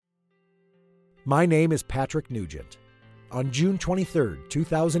My name is Patrick Nugent. On June 23,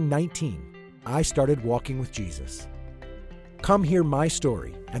 2019, I started walking with Jesus. Come hear my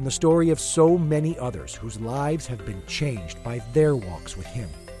story and the story of so many others whose lives have been changed by their walks with Him.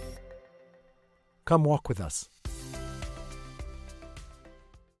 Come walk with us.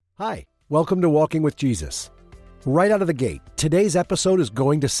 Hi, welcome to Walking with Jesus. Right out of the gate, today's episode is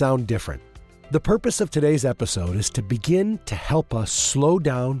going to sound different. The purpose of today's episode is to begin to help us slow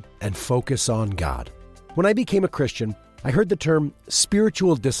down and focus on God. When I became a Christian, I heard the term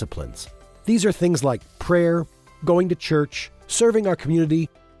spiritual disciplines. These are things like prayer, going to church, serving our community,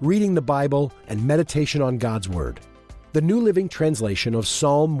 reading the Bible, and meditation on God's Word. The New Living Translation of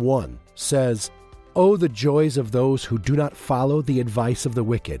Psalm 1 says, "Oh, the joys of those who do not follow the advice of the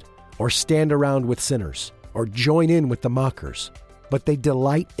wicked, or stand around with sinners, or join in with the mockers. But they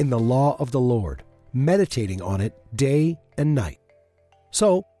delight in the law of the Lord, meditating on it day and night."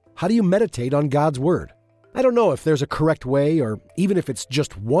 So, how do you meditate on God's Word? I don't know if there's a correct way or even if it's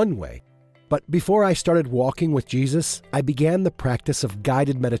just one way, but before I started walking with Jesus, I began the practice of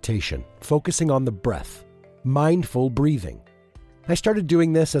guided meditation, focusing on the breath, mindful breathing. I started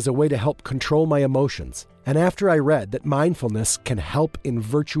doing this as a way to help control my emotions, and after I read that mindfulness can help in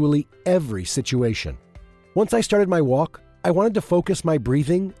virtually every situation. Once I started my walk, I wanted to focus my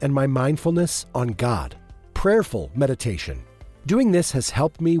breathing and my mindfulness on God. Prayerful meditation. Doing this has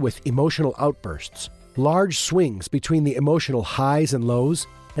helped me with emotional outbursts, large swings between the emotional highs and lows,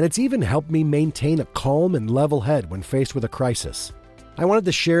 and it's even helped me maintain a calm and level head when faced with a crisis. I wanted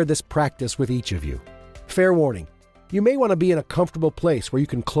to share this practice with each of you. Fair warning, you may want to be in a comfortable place where you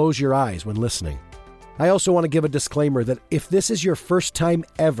can close your eyes when listening. I also want to give a disclaimer that if this is your first time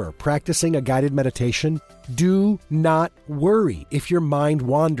ever practicing a guided meditation, do not worry if your mind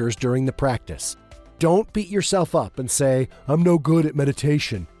wanders during the practice. Don't beat yourself up and say, "I'm no good at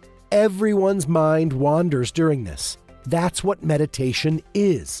meditation." Everyone's mind wanders during this. That's what meditation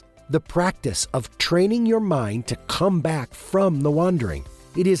is, the practice of training your mind to come back from the wandering.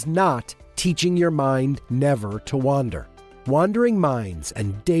 It is not teaching your mind never to wander. Wandering minds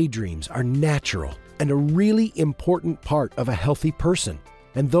and daydreams are natural and a really important part of a healthy person,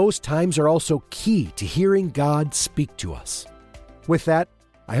 and those times are also key to hearing God speak to us. With that,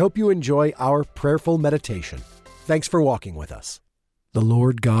 I hope you enjoy our prayerful meditation. Thanks for walking with us. The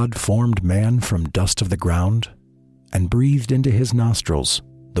Lord God formed man from dust of the ground and breathed into his nostrils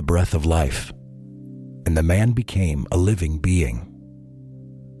the breath of life, and the man became a living being.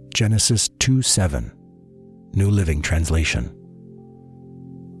 Genesis 2:7, New Living Translation.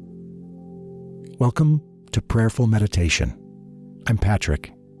 Welcome to Prayerful Meditation. I'm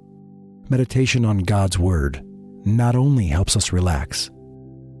Patrick. Meditation on God's Word not only helps us relax,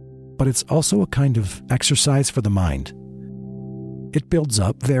 but it's also a kind of exercise for the mind. It builds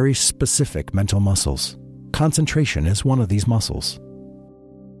up very specific mental muscles. Concentration is one of these muscles.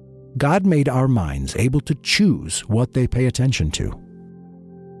 God made our minds able to choose what they pay attention to.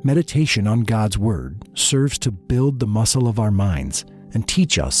 Meditation on God's Word serves to build the muscle of our minds and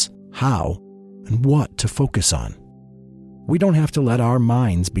teach us how and what to focus on. We don't have to let our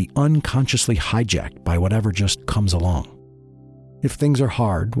minds be unconsciously hijacked by whatever just comes along. If things are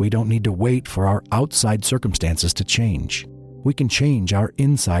hard, we don't need to wait for our outside circumstances to change. We can change our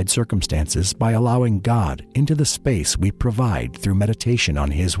inside circumstances by allowing God into the space we provide through meditation on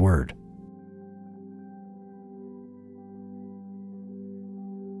His Word.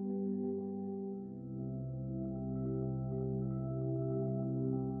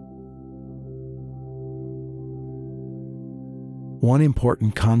 One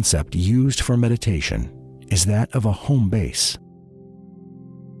important concept used for meditation is that of a home base.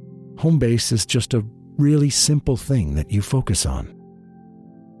 Home base is just a really simple thing that you focus on.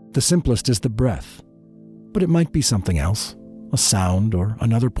 The simplest is the breath, but it might be something else, a sound or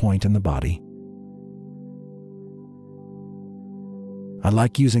another point in the body. I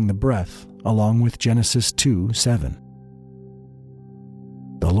like using the breath along with Genesis 2:7.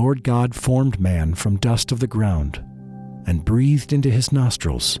 The Lord God formed man from dust of the ground and breathed into his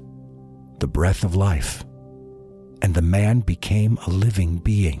nostrils the breath of life, and the man became a living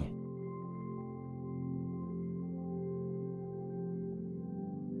being.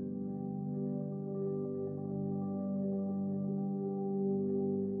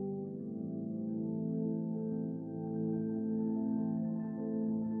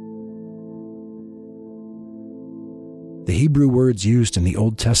 The Hebrew words used in the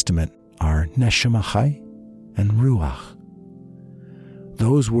Old Testament are neshama chai and ruach.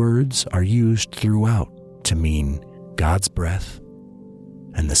 Those words are used throughout to mean God's breath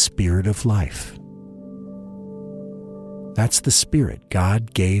and the Spirit of life. That's the Spirit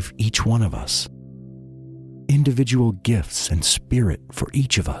God gave each one of us. individual gifts and spirit for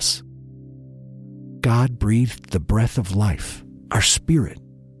each of us. God breathed the breath of life, our spirit,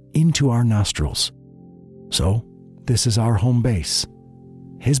 into our nostrils. So, this is our home base.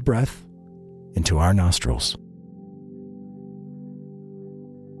 His breath into our nostrils.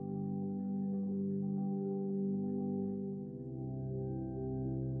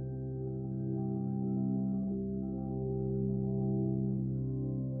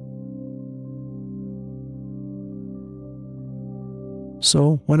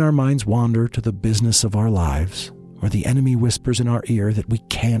 So, when our minds wander to the business of our lives, or the enemy whispers in our ear that we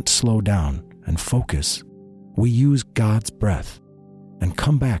can't slow down and focus, we use God's breath and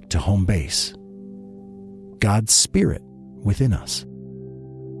come back to home base. God's Spirit within us.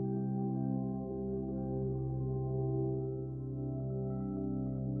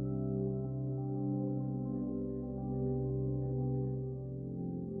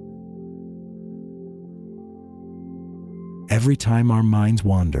 Every time our minds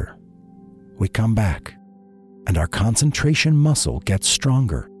wander, we come back, and our concentration muscle gets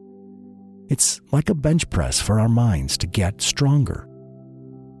stronger. It's like a bench press for our minds to get stronger.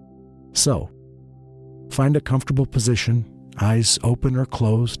 So, find a comfortable position, eyes open or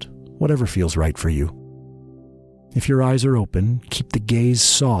closed, whatever feels right for you. If your eyes are open, keep the gaze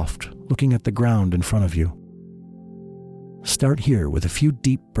soft, looking at the ground in front of you. Start here with a few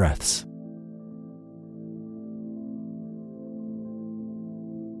deep breaths.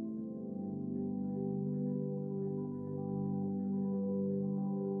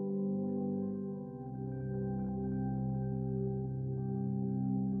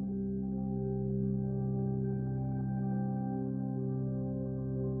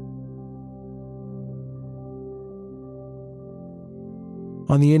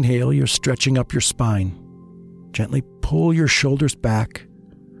 On the inhale, you're stretching up your spine. Gently pull your shoulders back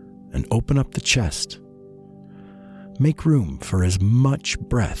and open up the chest. Make room for as much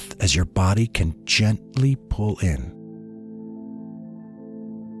breath as your body can gently pull in.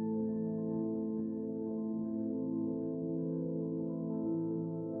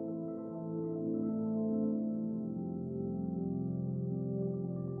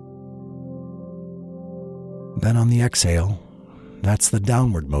 Then on the exhale, that's the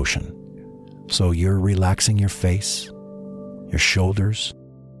downward motion. So you're relaxing your face, your shoulders.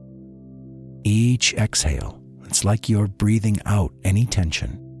 Each exhale, it's like you're breathing out any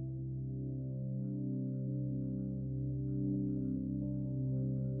tension.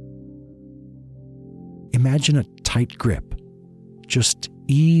 Imagine a tight grip, just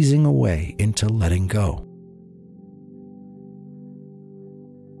easing away into letting go.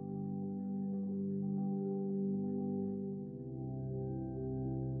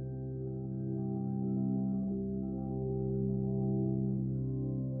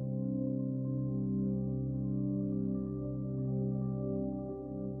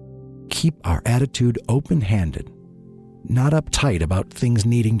 Keep our attitude open-handed, not uptight about things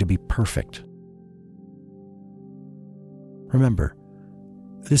needing to be perfect. Remember,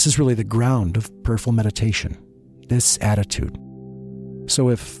 this is really the ground of prayerful meditation, this attitude. So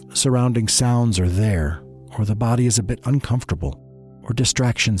if surrounding sounds are there, or the body is a bit uncomfortable, or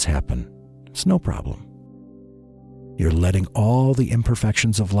distractions happen, it's no problem. You're letting all the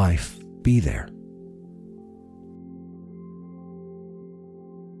imperfections of life be there.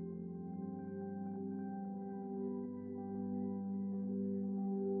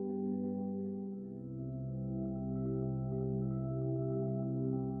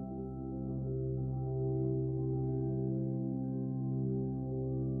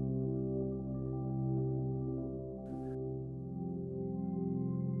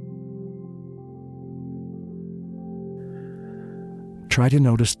 Try to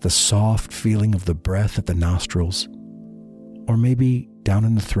notice the soft feeling of the breath at the nostrils, or maybe down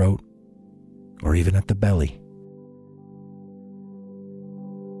in the throat, or even at the belly.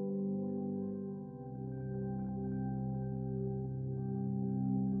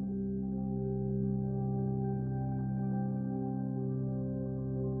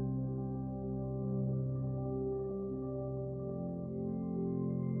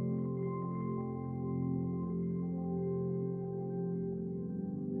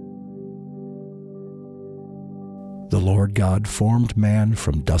 The Lord God formed man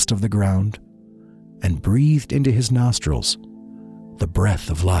from dust of the ground and breathed into his nostrils the breath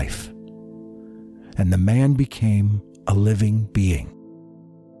of life. And the man became a living being.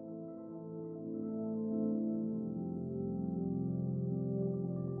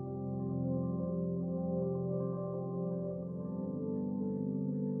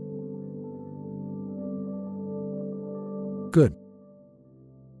 Good.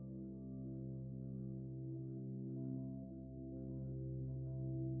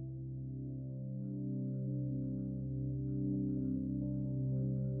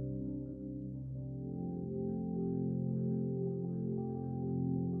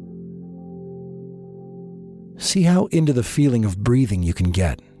 See how into the feeling of breathing you can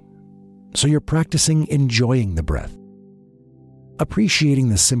get. So you're practicing enjoying the breath, appreciating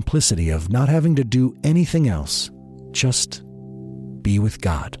the simplicity of not having to do anything else, just be with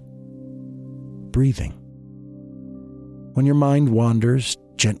God, breathing. When your mind wanders,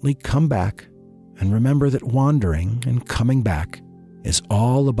 gently come back and remember that wandering and coming back is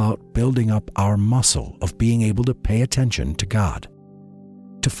all about building up our muscle of being able to pay attention to God,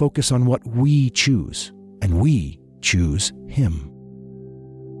 to focus on what we choose, and we choose Him.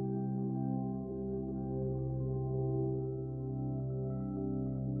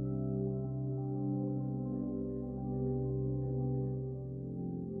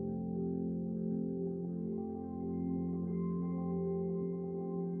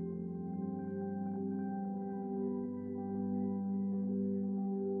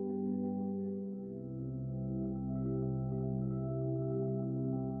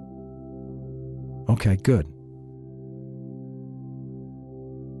 Okay, good.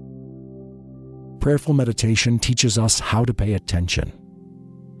 Prayerful meditation teaches us how to pay attention.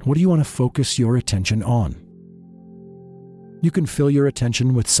 What do you want to focus your attention on? You can fill your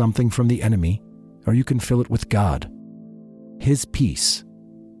attention with something from the enemy, or you can fill it with God, His peace,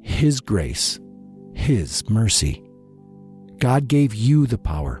 His grace, His mercy. God gave you the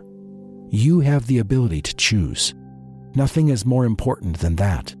power. You have the ability to choose. Nothing is more important than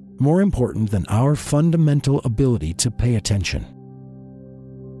that. More important than our fundamental ability to pay attention.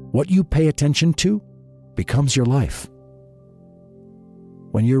 What you pay attention to becomes your life.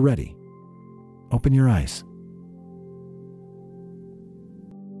 When you're ready, open your eyes.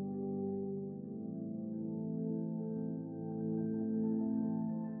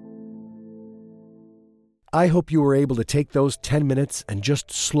 I hope you were able to take those 10 minutes and just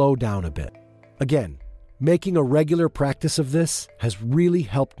slow down a bit. Again, making a regular practice of this has really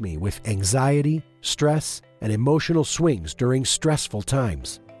helped me with anxiety, stress, and emotional swings during stressful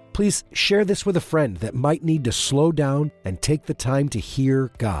times. Please share this with a friend that might need to slow down and take the time to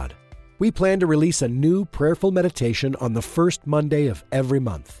hear God. We plan to release a new prayerful meditation on the first Monday of every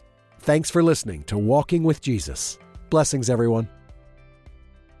month. Thanks for listening to Walking with Jesus. Blessings, everyone.